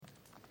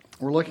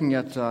We're looking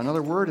at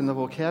another word in the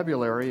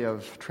vocabulary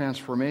of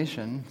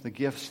transformation, the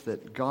gifts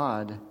that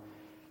God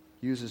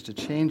uses to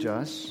change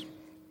us.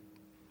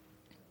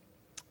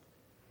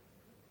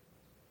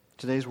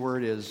 Today's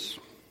word is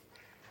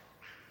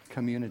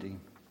community.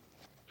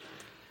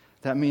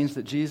 That means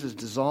that Jesus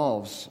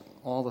dissolves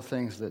all the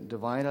things that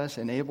divide us,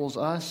 enables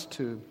us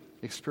to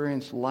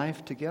experience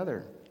life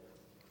together.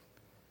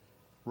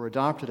 We're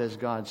adopted as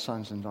God's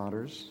sons and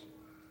daughters,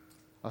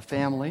 a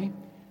family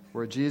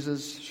where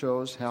Jesus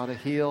shows how to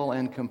heal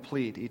and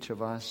complete each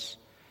of us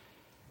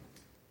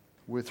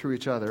through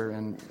each other,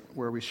 and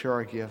where we share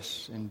our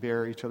gifts and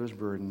bear each other's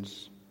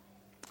burdens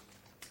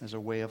as a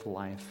way of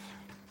life.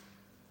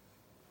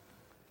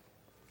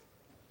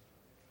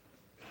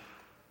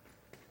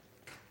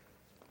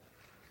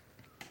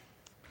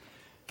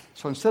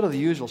 So instead of the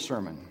usual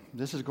sermon,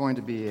 this is going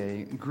to be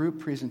a group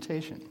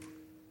presentation,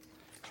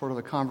 sort of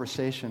a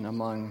conversation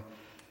among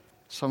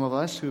some of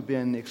us who've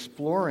been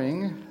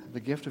exploring the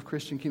gift of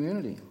Christian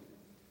community.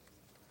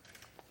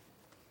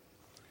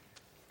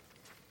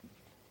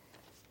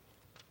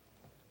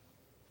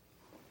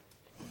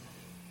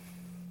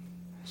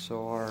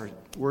 So our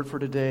word for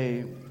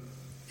today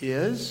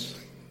is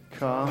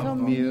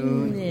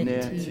community.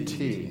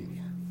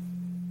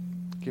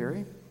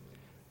 Gary,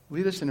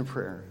 lead us in a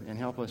prayer and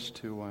help us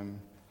to...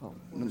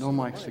 no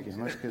mics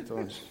again. Let's get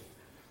those.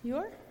 You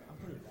are?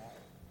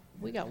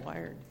 We got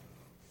wired.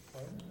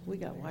 We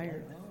got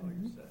wired.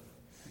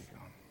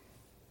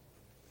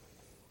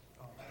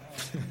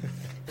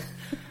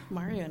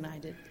 Mario and I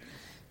did.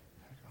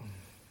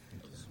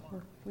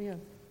 We're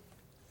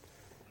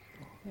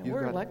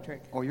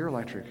electric. Oh, you're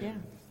electric. Yeah.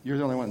 You're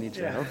the only one that needs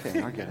that.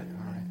 Okay, I get it.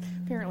 All right.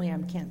 Apparently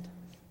I'm Kent.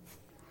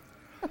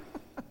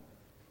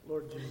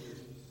 Lord Jesus,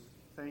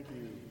 thank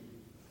you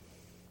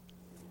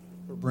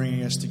for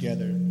bringing us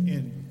together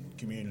in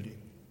community.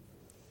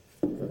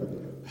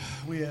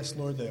 We ask,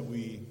 Lord, that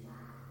we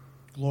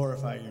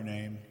glorify your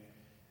name,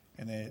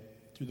 and that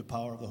through the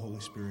power of the Holy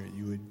Spirit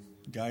you would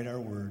guide our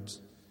words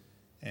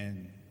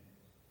and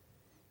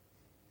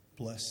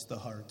bless the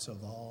hearts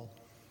of all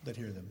that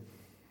hear them.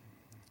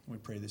 We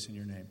pray this in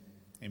your name.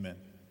 Amen.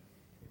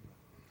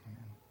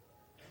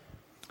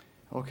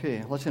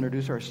 Okay, let's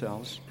introduce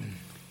ourselves.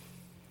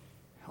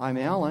 I'm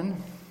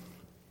Alan,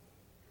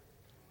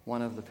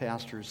 one of the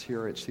pastors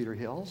here at Cedar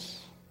Hills.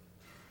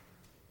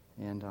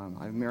 And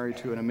I'm married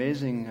to an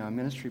amazing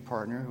ministry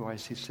partner who I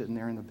see sitting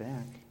there in the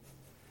back.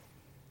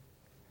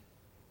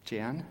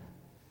 Jan,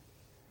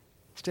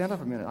 stand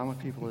up a minute. I want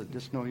people to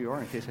just know who you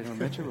are in case I never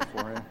met you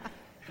before.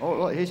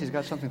 Hey, she's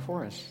got something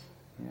for us.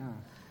 Yeah.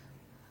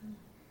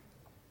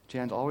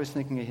 Jan's always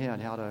thinking ahead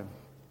how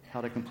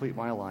to complete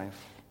my life.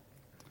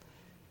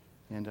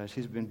 And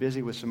she's been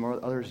busy with some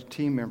other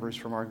team members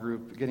from our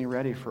group getting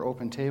ready for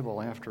Open Table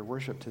after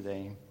worship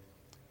today.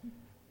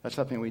 That's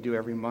something we do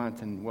every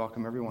month, and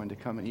welcome everyone to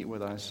come and eat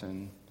with us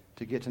and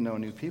to get to know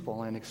new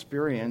people and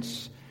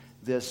experience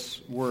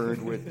this word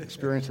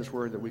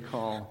that we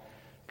call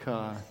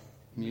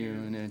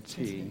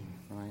community.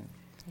 Right?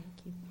 Thank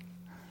you.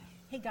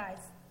 Hey guys,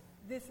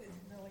 this is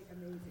really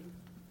amazing.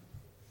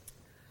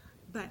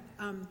 But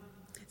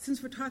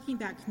since we're talking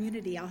about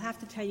community, I'll have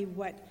to tell you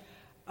what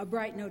a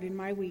bright note in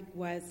my week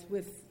was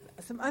with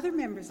some other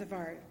members of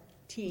our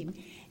team,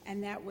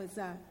 and that was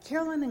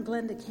Carolyn and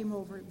Glenda came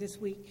over this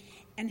week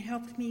and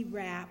helped me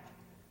wrap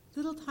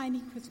little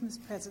tiny Christmas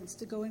presents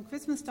to go in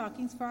Christmas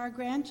stockings for our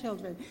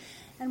grandchildren,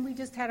 and we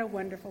just had a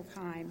wonderful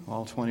time.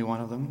 All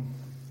 21 of them?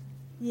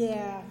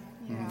 Yeah.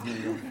 There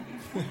you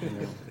go.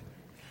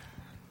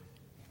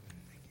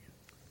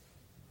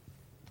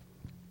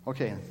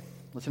 Okay,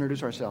 let's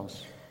introduce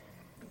ourselves.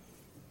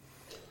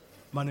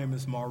 My name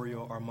is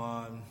Mario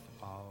Armand.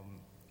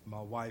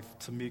 My wife,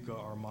 Tamika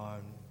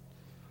Armand,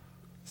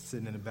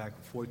 sitting in the back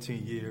for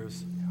 14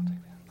 years.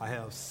 I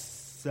have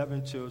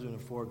 7 children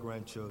and 4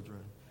 grandchildren,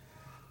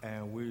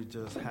 and we're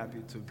just happy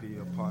to be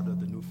a part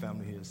of the new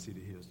family here at Cedar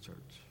Hills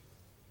Church.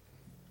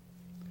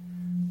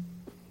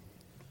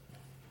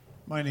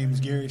 My name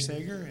is Gary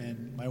Sager,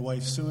 and my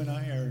wife Sue and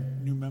I are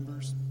new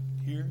members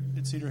here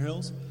at Cedar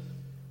Hills.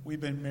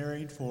 We've been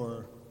married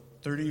for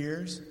 30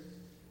 years,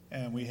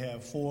 and we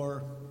have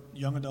 4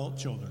 young adult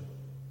children.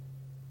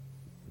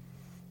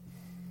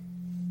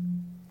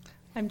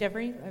 I'm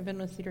Devery. I've been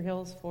with Cedar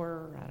Hills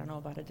for,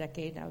 about a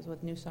decade. I was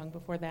with New Song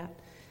before that.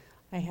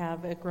 I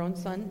have a grown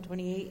son,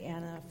 28,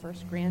 and a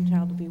first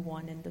grandchild to be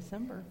 1 in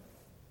December.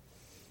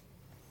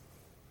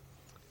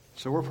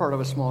 So we're part of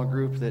a small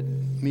group that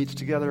meets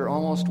together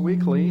almost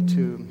weekly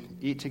to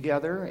eat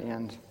together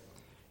and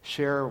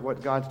share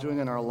what God's doing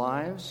in our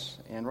lives.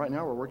 And right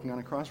now we're working on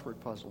a crossword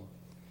puzzle.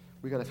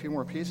 We got a few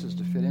more pieces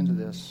to fit into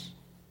this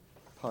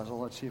puzzle.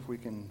 Let's see if we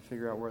can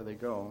figure out where they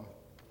go.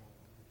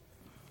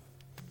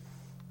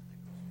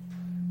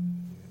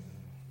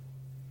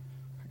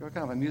 We got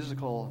kind of a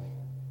musical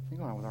thing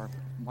going on with our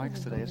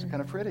mics today. It's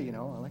kind of pretty, I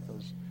like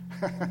those.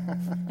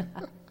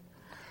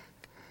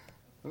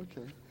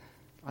 Okay.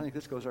 I think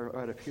this goes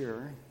right up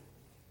here.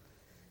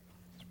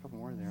 There's probably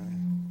more there.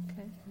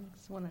 Okay,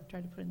 that's the one I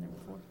tried to put in there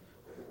before.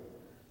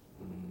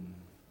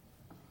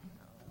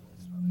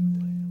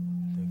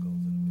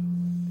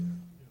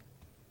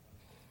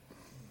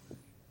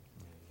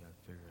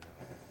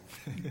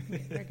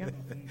 There you go.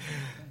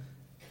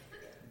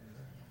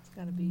 It's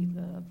got to be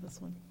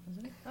this one,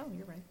 isn't it? Oh,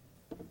 you're right.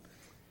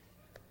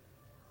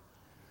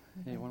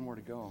 Hey, one more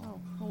to go. Oh,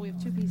 well, we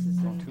have two pieces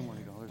Oh, then. two more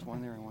to go. There's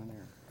one there and one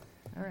there.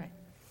 All right.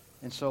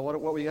 And so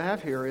what we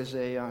have here is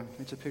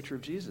it's a picture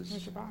of Jesus.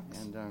 Here's your box.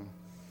 And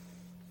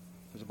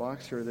there's a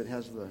box here that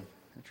has the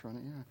picture on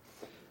it. Yeah.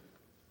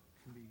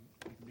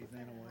 Can be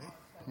that away.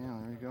 Yeah,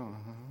 there you go.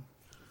 Uh-huh.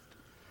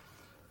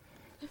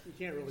 You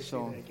can't really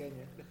So- see that, can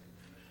you?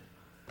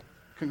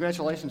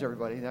 Congratulations,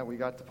 everybody, that we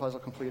got the puzzle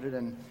completed.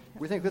 And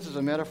we think this is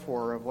a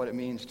metaphor of what it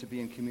means to be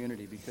in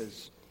community,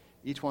 because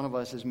each one of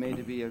us is made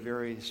to be a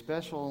very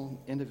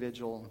special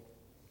individual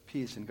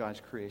piece in God's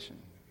creation.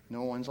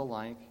 No one's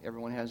alike.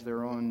 Everyone has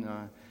their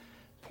own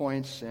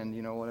points and,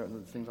 whatever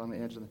the things on the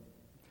edge of the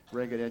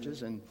ragged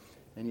edges. And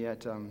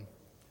yet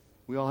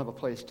we all have a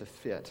place to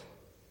fit.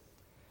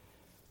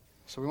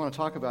 So we want to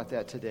talk about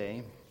that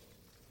today.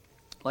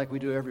 Like we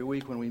do every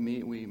week when we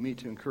meet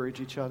to encourage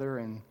each other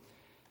and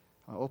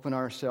open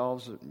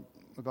ourselves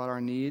about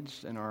our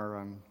needs and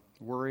our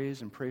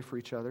worries and pray for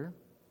each other.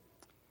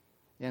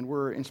 And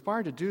we're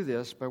inspired to do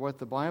this by what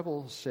the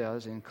Bible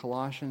says in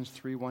Colossians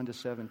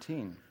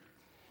 3:1-17.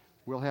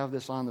 We'll have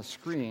this on the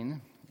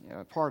screen,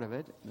 part of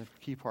it, the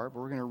key part, but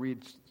we're going to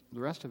read the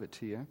rest of it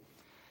to you.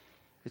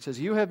 It says,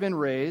 "You have been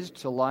raised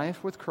to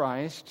life with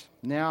Christ.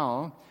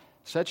 Now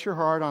set your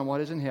heart on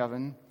what is in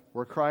heaven,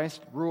 where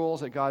Christ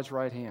rules at God's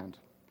right hand.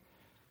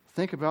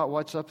 Think about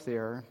what's up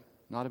there,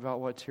 not about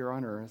what's here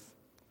on earth.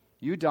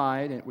 You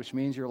died, which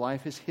means your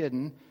life is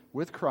hidden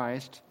with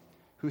Christ,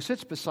 who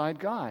sits beside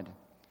God.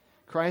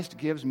 Christ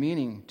gives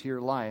meaning to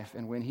your life,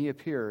 and when he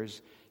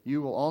appears,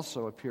 you will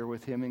also appear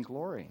with him in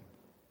glory."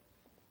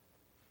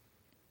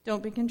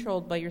 Don't be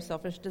controlled by your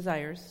selfish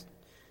desires.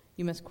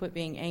 You must quit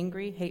being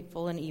angry,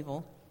 hateful, and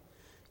evil.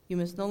 You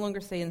must no longer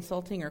say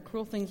insulting or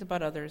cruel things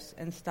about others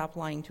and stop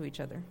lying to each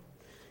other.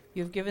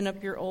 You have given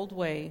up your old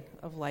way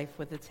of life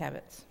with its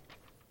habits.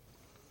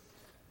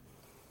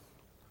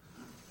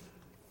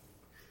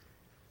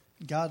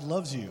 God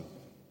loves you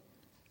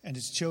and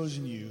has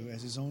chosen you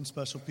as his own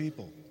special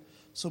people.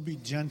 So be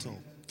gentle,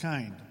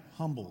 kind,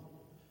 humble,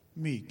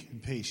 meek,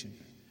 and patient.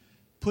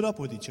 Put up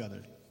with each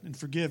other and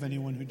forgive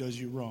anyone who does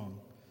you wrong,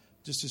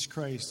 just as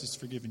Christ has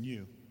forgiven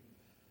you.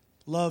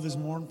 Love is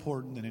more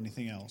important than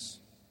anything else.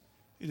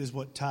 It is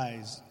what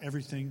ties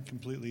everything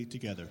completely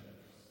together.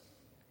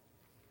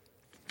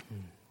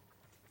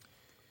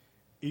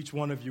 Each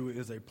one of you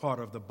is a part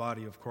of the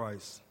body of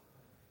Christ,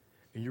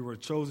 and you were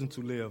chosen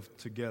to live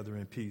together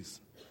in peace.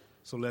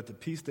 So let the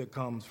peace that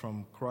comes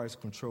from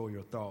Christ control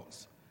your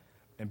thoughts,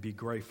 and be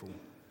grateful.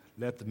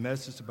 Let the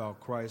message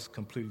about Christ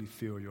completely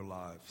fill your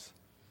lives.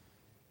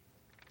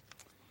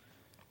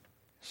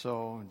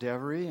 So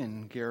Devery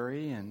and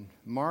Gary and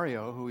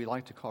Mario, who we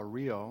like to call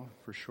Rio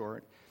for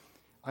short,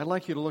 I'd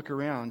like you to look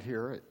around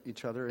here at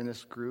each other in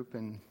this group,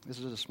 and this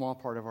is a small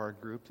part of our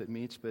group that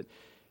meets, but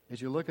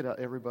as you look at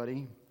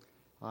everybody,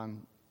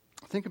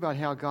 think about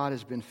how God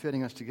has been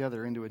fitting us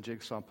together into a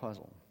jigsaw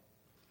puzzle.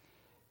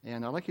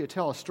 And I'd like you to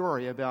tell a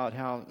story about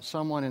how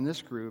someone in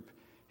this group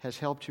has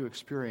helped you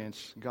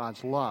experience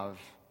God's love.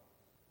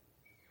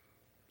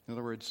 In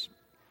other words,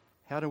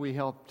 how do we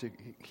help to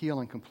heal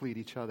and complete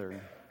each other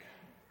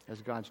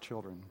as God's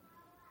children?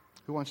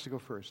 Who wants to go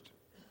first?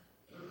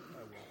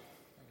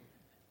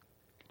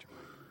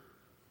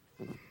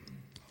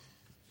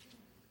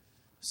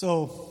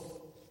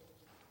 So,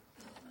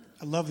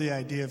 I love the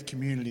idea of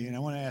community, and I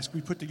want to ask,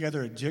 we put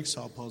together a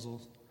jigsaw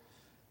puzzle,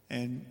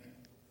 and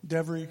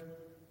Devery,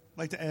 I'd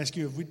like to ask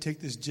you, if we take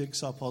this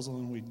jigsaw puzzle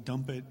and we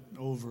dump it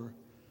over,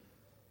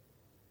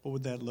 what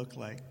would that look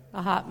like?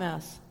 A hot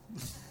mess.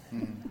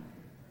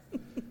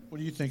 What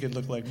do you think it'd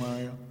look like,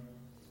 Mario?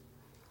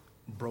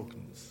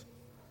 Brokenness.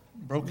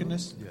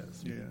 Brokenness?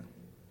 Yes. Yeah.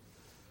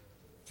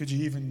 Could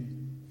you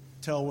even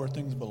tell where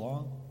things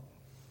belong?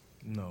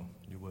 No,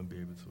 you wouldn't be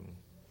able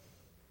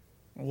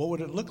to. What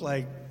would it look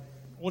like?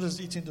 What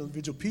does each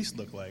individual piece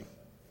look like?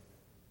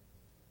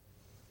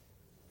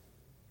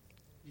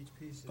 Each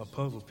piece is A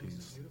puzzle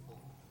piece. beautiful.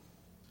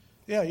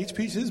 Yeah, each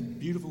piece is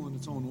beautiful in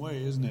its own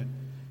way, isn't it?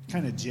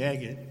 Kind of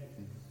jagged.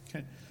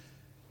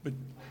 But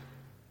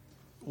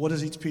what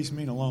does each piece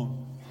mean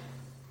alone?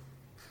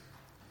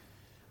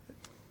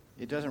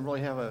 It doesn't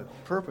really have a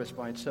purpose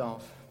by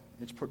itself.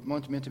 It's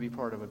meant to be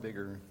part of a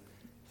bigger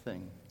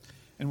thing.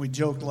 And we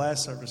joked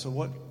last service,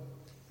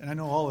 and I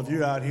know all of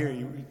you out here,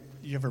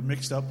 you ever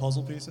mixed up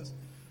puzzle pieces?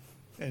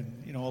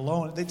 And,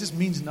 alone, it just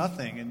means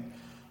nothing. And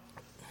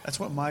that's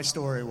what my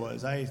story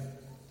was. I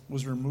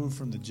was removed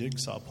from the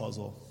jigsaw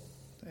puzzle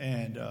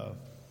and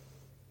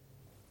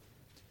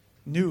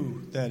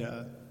knew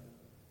that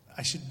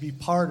I should be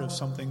part of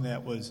something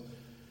that was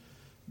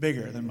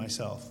bigger than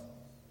myself.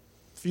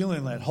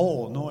 Feeling that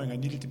hole, knowing I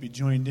needed to be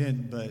joined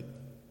in, but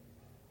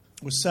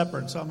was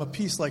separate. So I'm a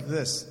piece like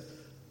this,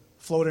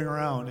 floating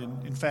around.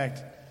 And in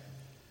fact,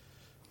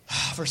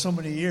 for so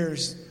many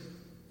years,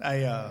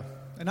 I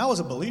was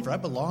a believer. I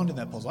belonged in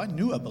that puzzle. I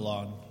knew I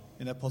belonged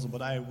in that puzzle,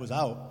 but I was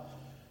out.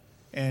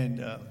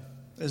 And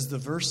as the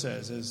verse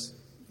says, as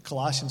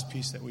Colossians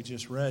piece that we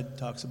just read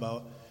talks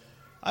about,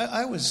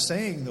 I was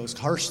saying those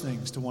harsh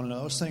things to one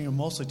another. I was saying them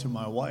mostly to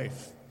my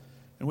wife.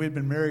 And we had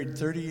been married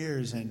 30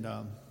 years, and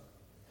the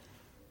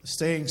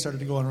saying started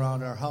to go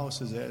around our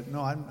house is that,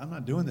 no, I'm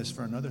not doing this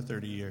for another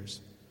 30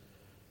 years.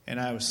 And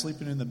I was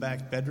sleeping in the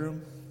back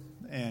bedroom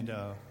and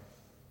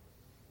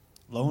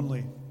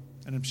lonely.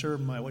 And I'm sure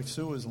my wife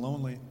Sue was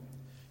lonely.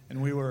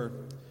 And we were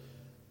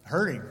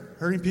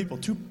hurting people,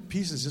 two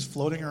pieces just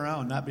floating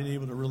around, not being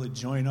able to really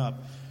join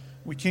up.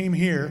 We came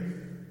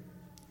here,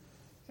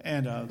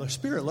 and the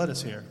Spirit led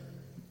us here,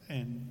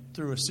 and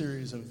through a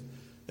series of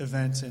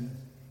events and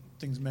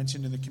things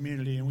mentioned in the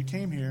community. And we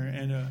came here,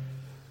 and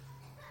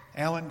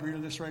Alan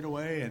greeted us right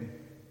away and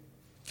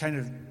kind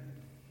of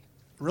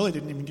really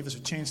didn't even give us a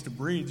chance to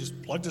breathe,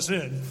 just plugged us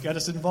in, got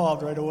us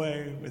involved right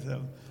away with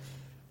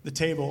the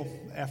table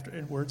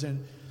afterwards,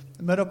 and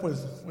met up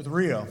with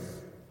Rio.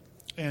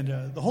 And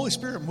the Holy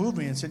Spirit moved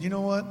me and said, you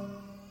know what?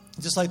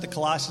 Just like the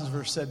Colossians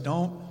verse said,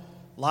 don't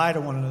lie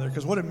to one another,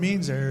 because what it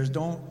means there is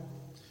don't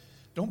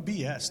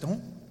BS,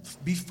 don't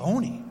be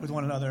phony with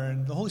one another.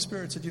 And the Holy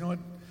Spirit said, you know what?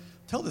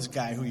 Tell this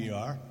guy who you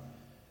are.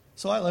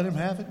 So I let him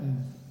have it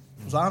and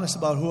was honest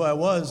about who I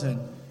was. And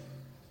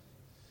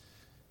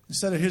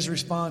instead of his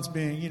response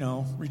being,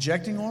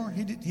 rejecting, or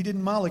he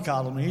didn't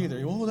mollycoddle me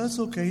either. Oh, that's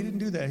okay. He didn't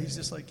do that. He's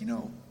just like,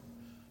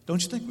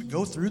 don't you think we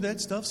go through that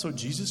stuff so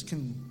Jesus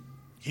can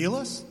heal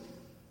us?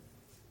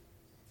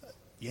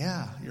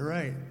 Yeah, you're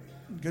right.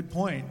 Good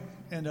point.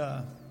 And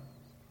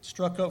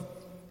struck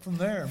up from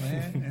there,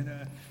 man.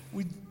 And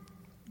we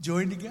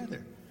joined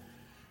together.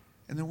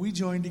 And then we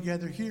joined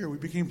together here. We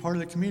became part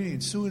of the community,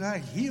 and Sue and I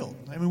healed.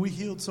 I mean, we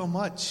healed so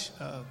much.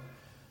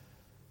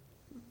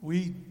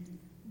 We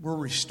were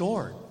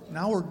restored.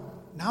 Now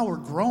we're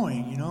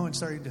growing, and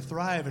starting to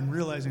thrive and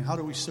realizing how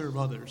do we serve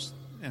others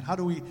and how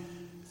do we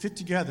fit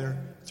together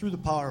through the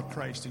power of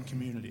Christ in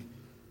community.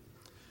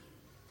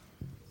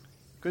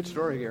 Good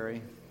story,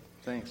 Gary.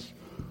 Thanks.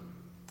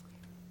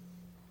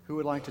 Who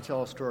would like to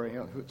tell a story?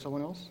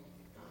 Someone else?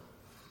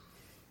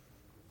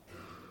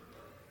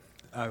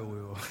 I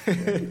will.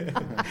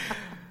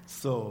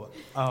 So,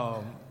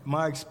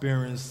 my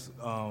experience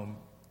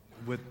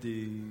with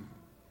the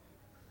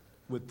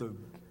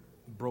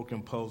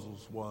broken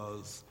puzzles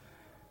was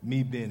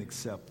me being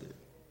accepted.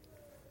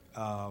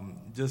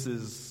 Just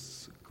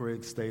as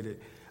Craig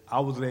stated, I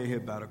was led here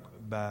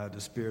by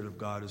the Spirit of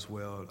God as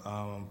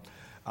well.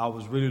 I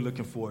was really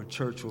looking for a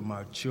church where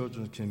my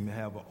children can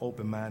have an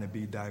open mind and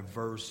be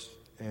diverse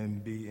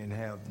and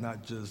have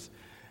not just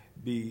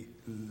be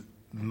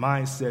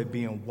mindset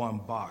be in one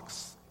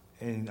box.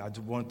 And I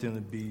just want them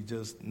to be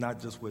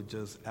not just with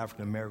just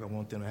African American. I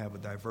want them to have a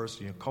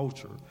diversity in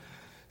culture,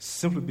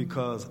 simply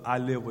because I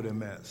live with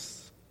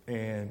MS.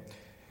 And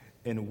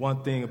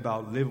one thing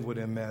about living with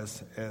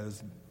MS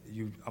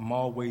I'm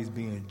always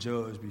being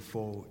judged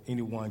before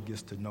anyone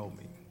gets to know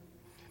me.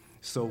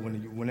 So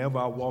whenever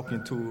I walk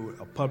into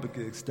a public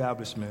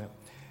establishment,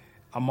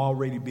 I'm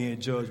already being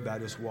judged by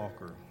this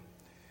walker.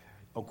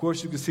 Of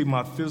course, you can see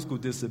my physical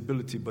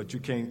disability, but you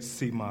can't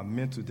see my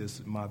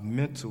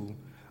mental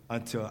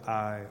until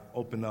I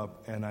open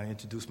up and I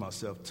introduce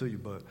myself to you.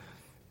 But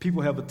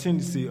people have a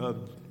tendency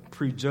of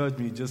prejudge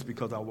me just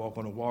because I walk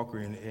on a walker,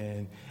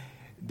 and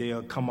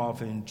they'll come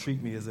off and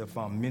treat me as if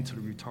I'm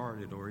mentally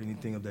retarded or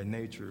anything of that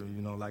nature.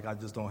 Like I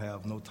just don't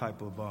have no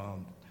type of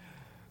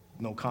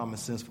no common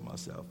sense for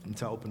myself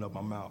until I open up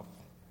my mouth.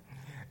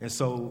 And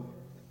so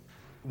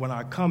when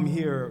I come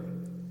here,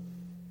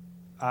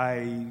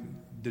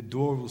 the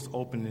door was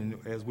open,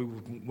 and as we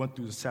went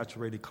through the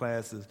saturated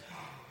classes,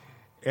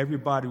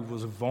 everybody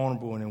was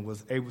vulnerable and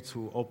was able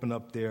to open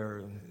up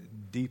their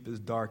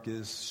deepest,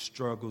 darkest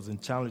struggles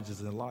and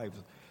challenges in life.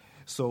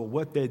 So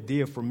what that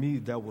did for me,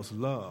 that was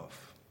love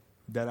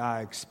that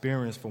I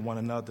experienced for one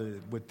another,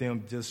 with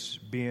them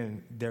just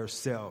being their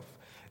self,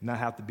 not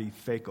have to be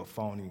fake or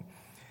phony.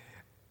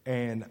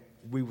 And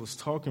we was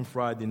talking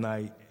Friday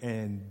night,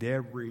 and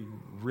Debbie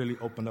really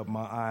opened up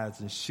my eyes,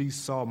 and she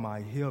saw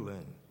my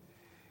healing.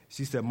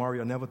 She said,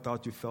 Mario, I never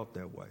thought you felt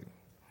that way.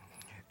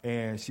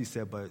 And she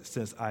said, but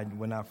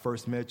when I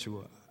first met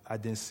you, I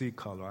didn't see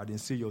color. I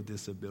didn't see your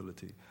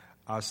disability.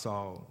 I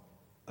saw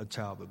a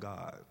child of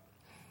God.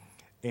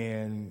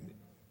 And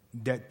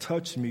that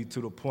touched me to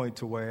the point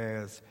to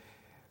whereas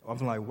I'm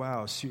like,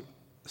 wow,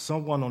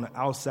 someone on the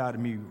outside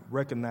of me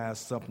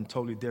recognized something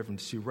totally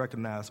different. She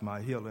recognized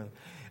my healing.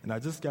 And I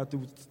just got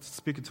through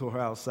speaking to her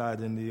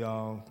outside in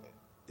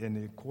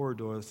the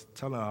corridors,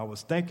 telling her I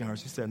was thanking her.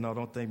 She said, no,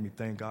 don't thank me,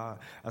 thank God.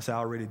 I said, I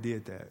already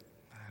did that.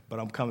 But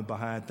I'm coming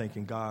behind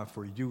thanking God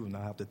for you, and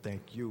I have to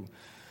thank you.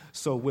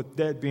 So with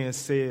that being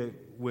said,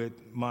 with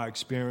my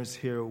experience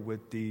here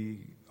with the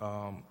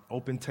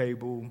open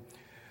table,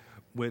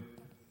 with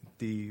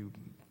the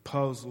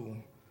puzzle,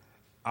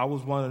 I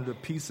was one of the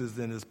pieces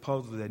in this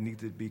puzzle that needed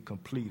to be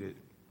completed.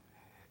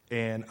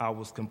 And I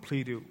was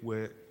completed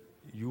with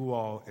you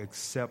all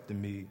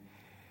accepting me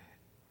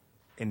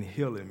and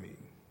healing me.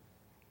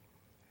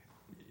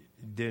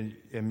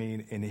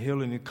 And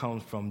healing, it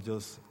comes from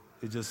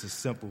it's just as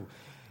simple.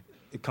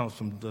 it comes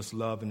from just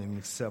loving and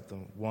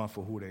accepting one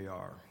for who they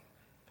are.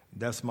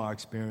 That's my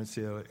experience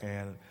here,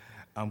 and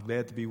I'm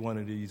glad to be one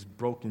of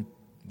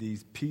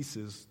these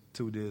pieces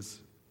to this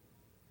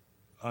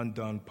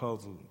undone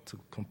puzzle to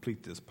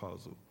complete this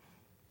puzzle.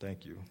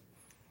 Thank you.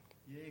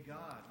 Yay, God.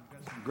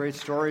 We've got some great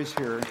stories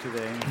here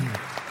today.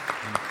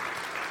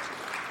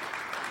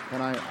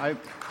 And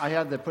I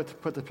had to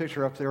put the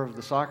picture up there of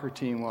the soccer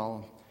team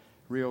while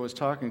Rio was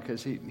talking,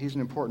 because he's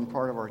an important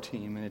part of our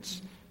team, and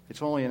it's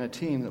only in a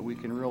team that we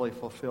can really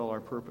fulfill our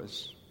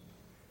purpose.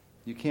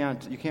 You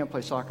can't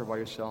play soccer by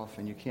yourself,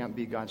 and you can't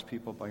be God's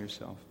people by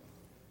yourself.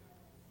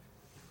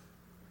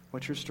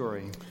 What's your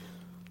story?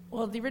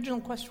 Well, the original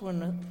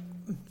question,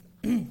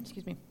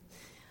 excuse me,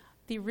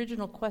 the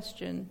original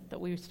question that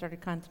we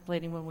started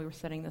contemplating when we were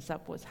setting this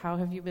up was, how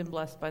have you been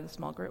blessed by the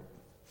small group?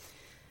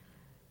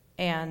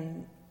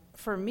 And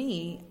for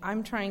me,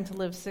 I'm trying to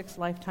live 6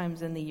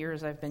 lifetimes in the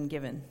years I've been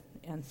given,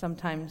 and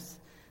sometimes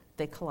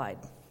they collide.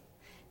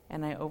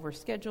 And I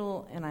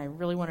overschedule, and I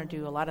really want to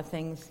do a lot of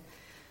things.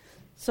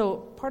 So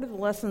part of the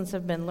lessons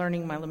have been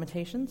learning my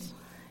limitations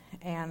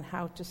and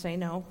how to say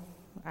no,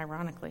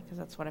 ironically, because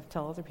that's what I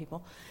tell other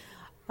people.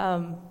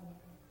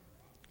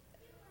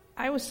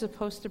 I was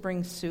supposed to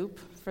bring soup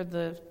for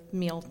the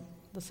meal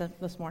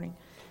this morning.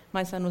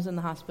 My son was in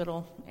the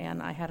hospital,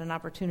 and I had an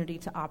opportunity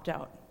to opt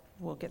out.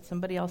 We'll get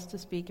somebody else to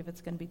speak if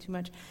it's going to be too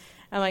much.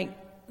 I'm like,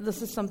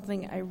 this is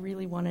something I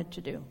really wanted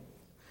to do,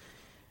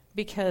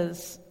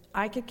 because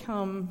I could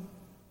come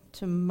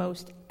to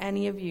most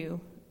any of you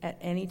at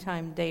any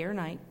time, day or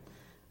night,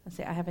 and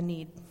say, I have a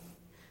need.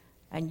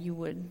 And you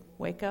would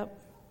wake up,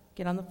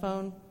 get on the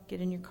phone,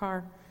 get in your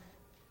car,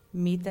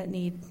 meet that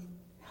need,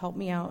 help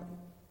me out,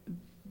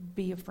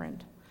 be a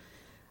friend.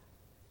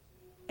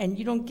 And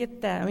you don't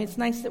get that. I mean, it's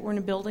nice that we're in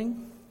a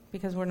building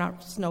because we're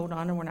not snowed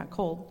on and we're not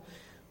cold.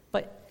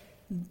 But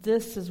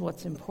this is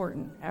what's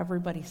important.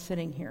 Everybody's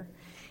sitting here.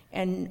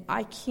 And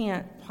I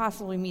can't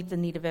possibly meet the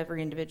need of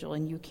every individual,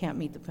 and you can't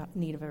meet the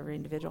need of every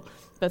individual.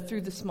 But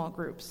through the small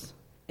groups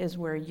is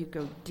where you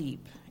go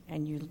deep,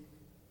 and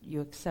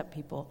you accept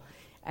people,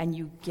 and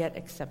you get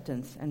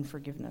acceptance and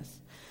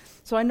forgiveness.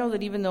 So I know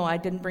that even though I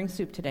didn't bring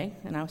soup today,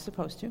 and I was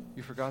supposed to.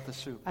 You forgot the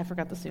soup. I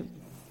forgot the soup.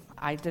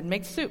 I didn't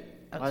make soup.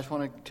 I just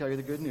want to tell you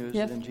the good news,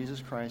 Yes. that in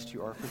Jesus Christ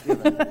you are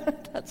forgiven.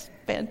 That's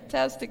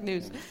fantastic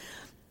news.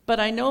 But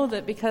I know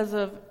that because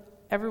of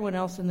everyone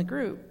else in the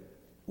group,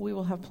 we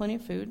will have plenty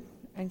of food,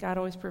 and God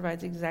always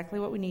provides exactly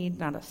what we need,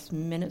 not a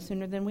minute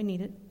sooner than we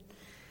need it.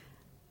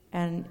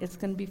 And it's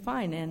going to be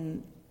fine,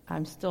 and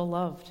I'm still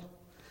loved.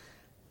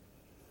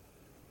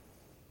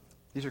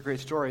 These are great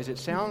stories. It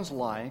sounds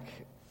like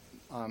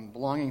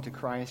belonging to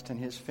Christ and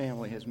his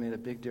family has made a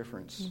big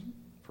difference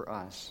for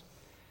us.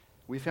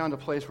 We found a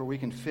place where we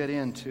can fit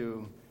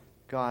into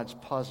God's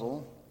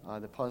puzzle,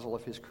 the puzzle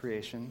of his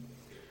creation.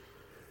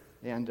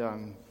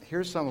 And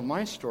here's some of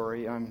my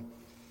story.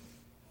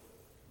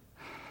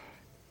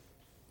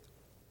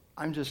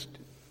 I'm just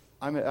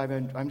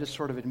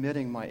sort of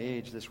admitting my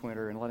age this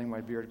winter and letting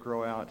my beard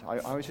grow out. I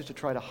always used to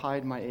try to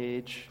hide my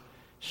age,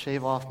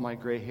 shave off my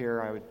gray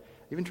hair. I would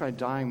even try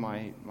dyeing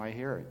my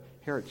hair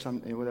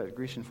with that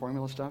Grecian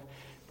formula stuff,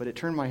 but it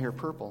turned my hair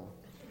purple.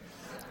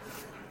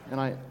 And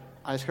I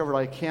discovered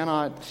I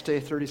cannot stay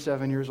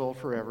 37 years old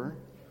forever.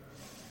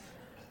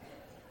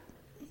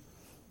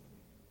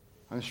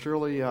 I'm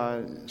slowly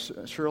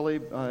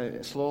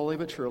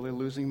but surely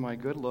losing my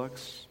good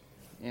looks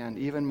and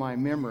even my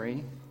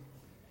memory.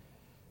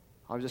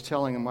 I was just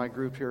telling my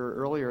group here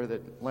earlier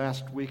that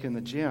last week in the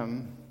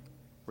gym,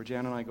 where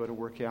Jan and I go to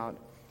work out,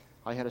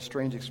 I had a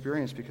strange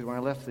experience because when I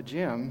left the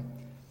gym,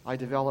 I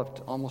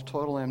developed almost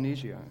total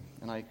amnesia.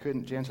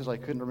 And Jan says I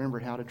couldn't remember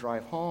how to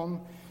drive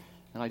home,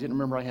 and I didn't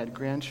remember I had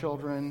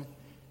grandchildren,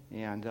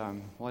 and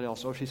what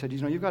else? Oh, she said,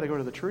 you've got to go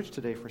to the church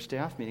today for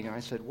staff meeting. And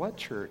I said, what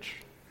church?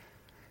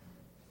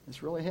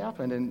 This really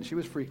happened, and she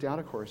was freaked out,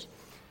 of course.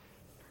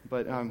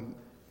 But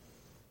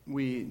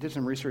we did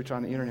some research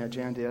on the internet,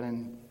 Jan did,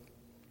 and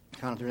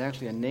found there's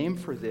actually a name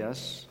for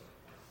this.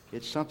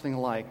 It's something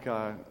like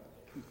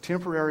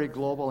temporary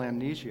global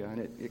amnesia, and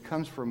it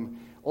comes from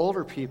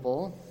older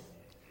people,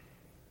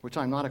 which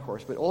I'm not, of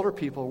course, but older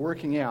people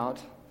working out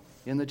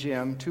in the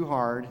gym too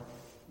hard.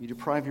 You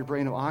deprive your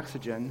brain of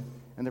oxygen,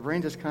 and the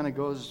brain just kind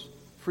of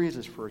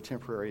freezes for a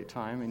temporary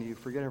time, and you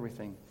forget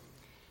everything.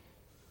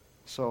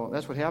 So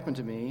that's what happened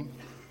to me.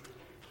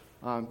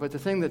 But the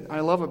thing that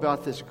I love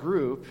about this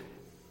group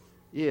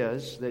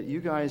is that you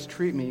guys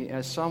treat me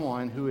as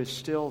someone who is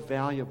still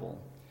valuable.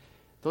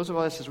 Those of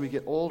us, as we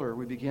get older,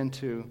 we begin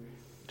to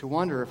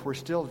wonder if we're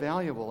still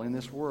valuable in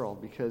this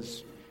world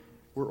because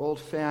we're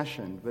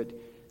old-fashioned. But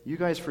you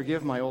guys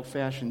forgive my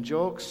old-fashioned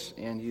jokes,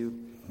 and you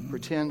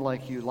pretend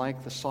like you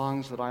like the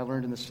songs that I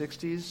learned in the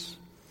 60s.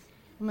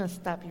 I'm going to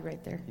stop you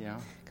right there. Yeah.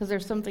 Because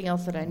there's something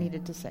else that I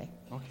needed to say.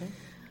 Okay.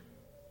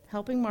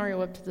 Helping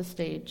Mario up to the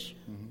stage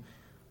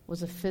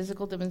was a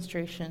physical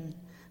demonstration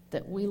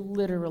that we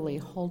literally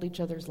hold each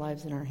other's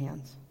lives in our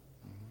hands.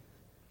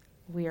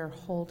 We are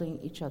holding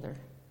each other.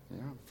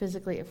 Yeah.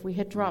 Physically, if we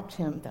had dropped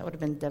him, that would have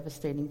been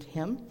devastating to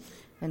him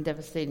and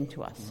devastating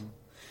to us. Mm-hmm.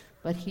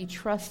 But he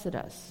trusted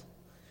us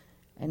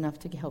enough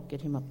to help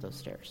get him up those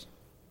stairs.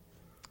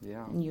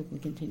 Yeah. And you can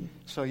continue.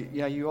 So,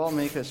 yeah, you all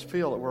make us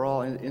feel that we're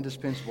all an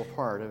indispensable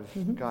part of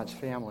God's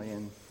family.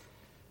 And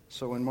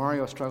so when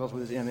Mario struggles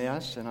with his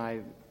MS and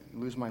I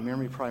lose my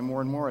memory probably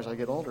more and more as I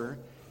get older,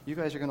 you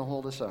guys are going to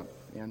hold us up.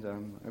 And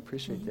I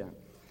appreciate that.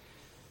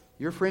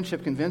 Your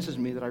friendship convinces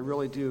me that I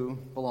really do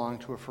belong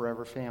to a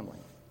forever family.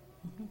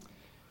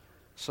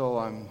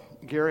 So,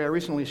 Gary, I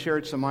recently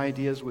shared some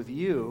ideas with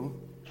you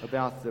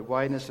about the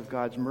wideness of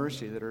God's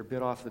mercy that are a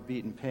bit off the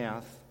beaten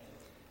path.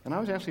 And I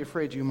was actually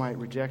afraid you might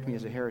reject me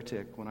as a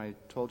heretic when I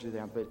told you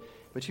that.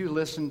 But you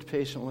listened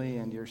patiently,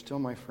 and you're still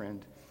my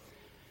friend.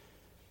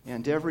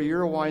 And Deborah,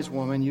 you're a wise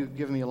woman. You've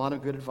given me a lot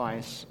of good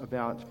advice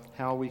about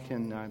how we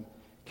can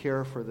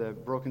care for the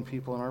broken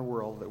people in our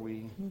world that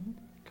we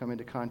come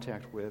into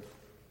contact with.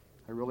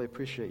 I really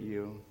appreciate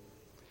you.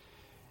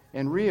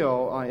 And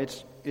Rio,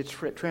 it's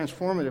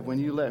transformative when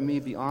you let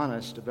me be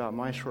honest about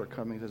my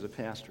shortcomings as a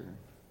pastor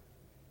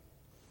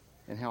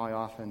and how I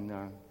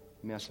often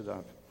mess it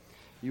up.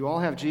 You all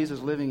have Jesus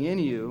living in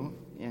you,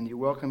 and you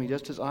welcome me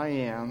just as I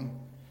am,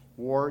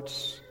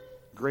 warts,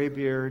 gray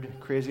beard,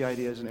 crazy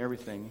ideas, and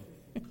everything.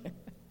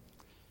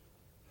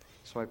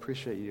 So I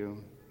appreciate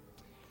you.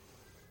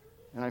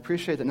 And I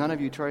appreciate that none of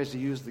you tries to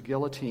use the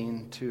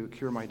guillotine to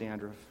cure my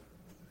dandruff.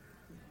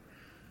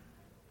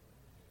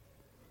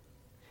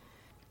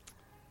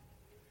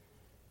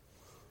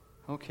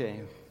 Okay,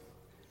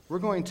 we're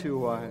going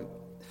to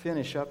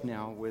finish up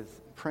now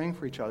with praying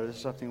for each other. This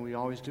is something we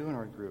always do in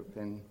our group.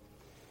 And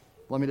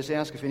let me just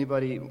ask if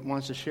anybody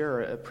wants to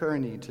share a prayer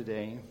need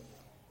today.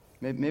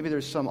 Maybe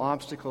there's some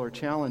obstacle or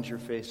challenge you're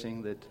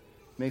facing that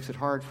makes it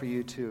hard for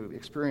you to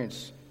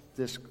experience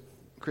this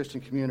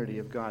Christian community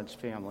of God's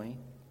family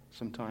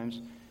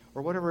sometimes,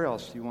 or whatever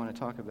else you want to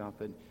talk about.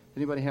 But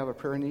anybody have a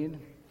prayer need?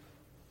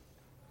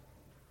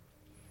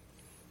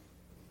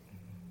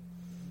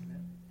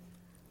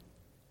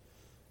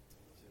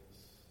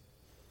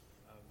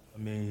 I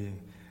mean,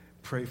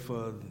 pray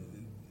for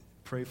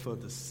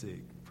the sick.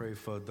 Pray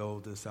for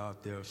those that's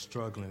out there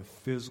struggling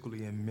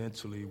physically and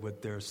mentally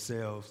with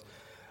themselves.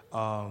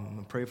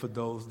 Pray for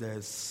those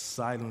that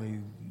silently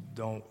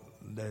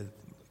that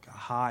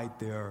hide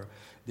their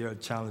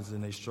challenges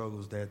and their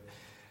struggles, that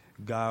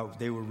God,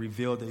 they will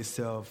reveal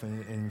themselves,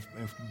 and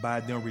by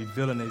them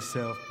revealing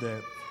themselves,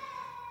 that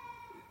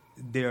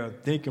their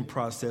thinking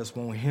process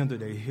won't hinder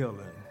their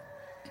healing.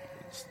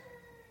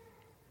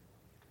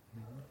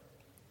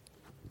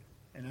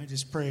 And I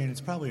just pray, and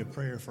it's probably a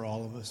prayer for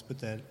all of us, but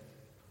that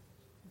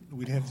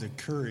we'd have the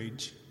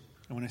courage,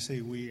 and when I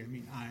say we, I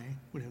mean I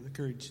would have the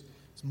courage,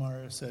 as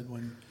Mara said,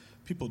 when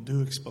people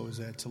do expose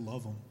that, to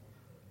love them.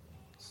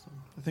 So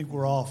I think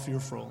we're all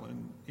fearful,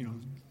 and,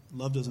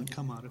 love doesn't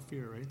come out of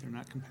fear, right? They're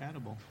not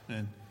compatible,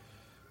 and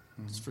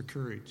it's for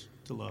courage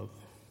to love.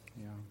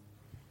 Yeah.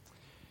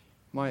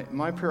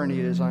 My prayer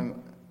need is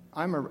I'm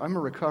a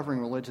recovering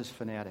religious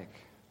fanatic.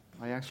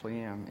 I actually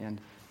am, and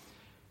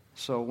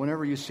so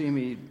whenever you see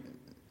me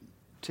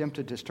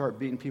tempted to start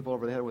beating people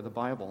over the head with the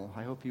Bible,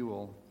 I hope you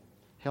will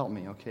help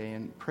me, okay?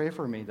 And pray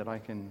for me that I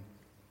can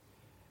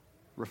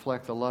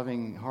reflect the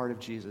loving heart of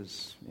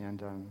Jesus.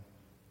 And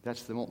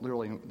that's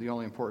literally the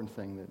only important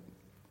thing that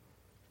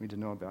we need to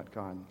know about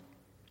God.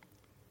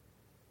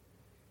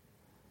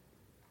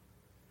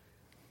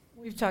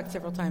 We've talked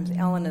several times.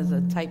 Alan is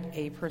a type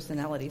A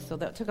personality, so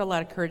that took a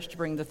lot of courage to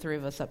bring the three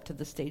of us up to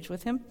the stage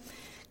with him,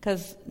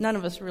 because none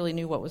of us really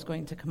knew what was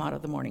going to come out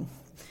of the morning.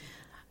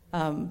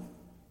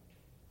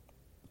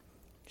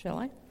 Shall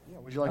I? Yeah,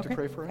 would you like to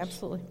pray for us?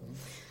 Absolutely.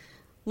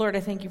 Lord, I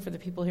thank you for the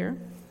people here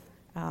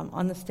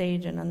on the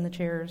stage and on the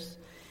chairs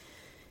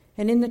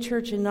and in the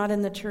church and not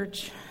in the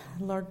church.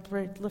 Lord,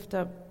 lift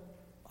up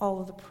all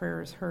of the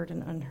prayers heard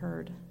and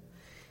unheard,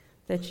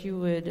 that you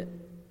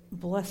would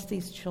bless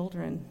these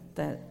children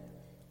that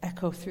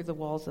echo through the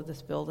walls of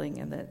this building,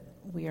 and that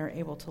we are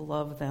able to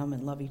love them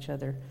and love each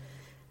other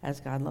as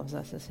God loves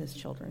us as his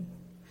children.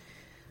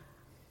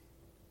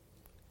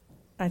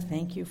 I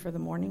thank you for the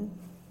morning.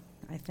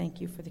 I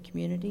thank you for the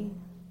community.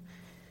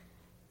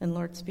 And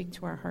Lord, speak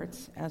to our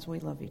hearts as we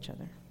love each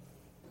other.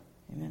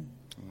 Amen.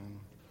 Amen.